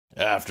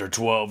After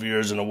 12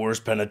 years in the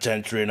worst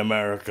penitentiary in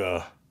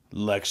America,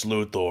 Lex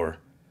Luthor,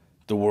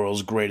 the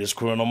world's greatest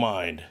criminal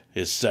mind,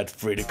 is set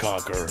free to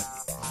conquer.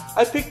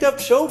 I picked up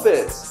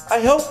showbiz. I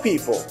help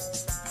people.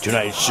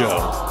 Tonight's show,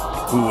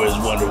 who is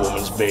Wonder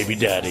Woman's baby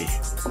daddy?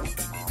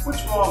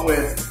 What's wrong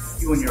with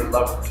you and your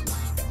lover?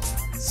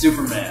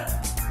 Superman.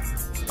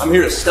 I'm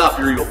here to stop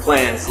your evil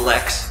plans,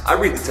 Lex. I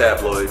read the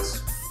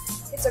tabloids.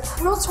 It's a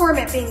cruel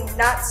torment being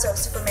not so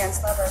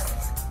Superman's lover.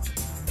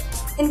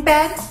 In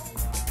bed,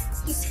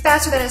 he's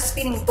faster than a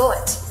speeding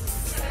bullet.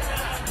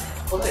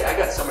 Well, hey, I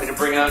got somebody to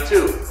bring out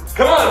too.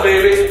 Come on,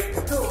 baby!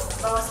 Who,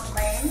 Lois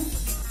Lane?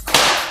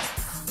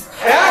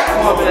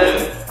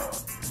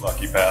 Catwoman!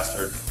 Lucky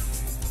bastard.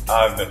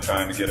 I've been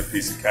trying to get a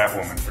piece of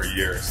Catwoman for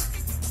years.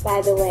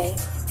 By the way,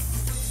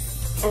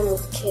 I'm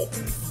with Kit.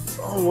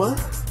 Oh, what?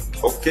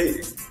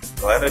 Okay,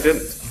 glad I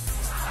didn't.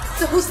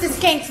 So who's the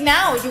skank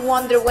now, you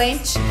wonder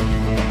wench?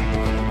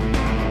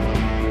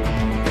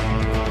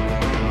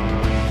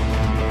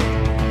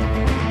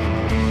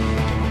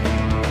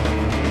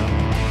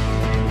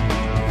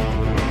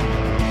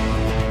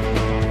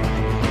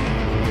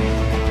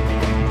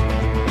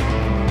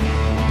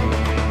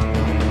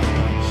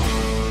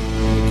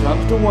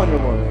 Comes to Wonder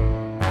Woman.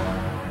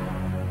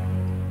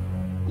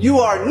 You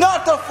are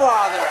not the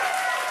father!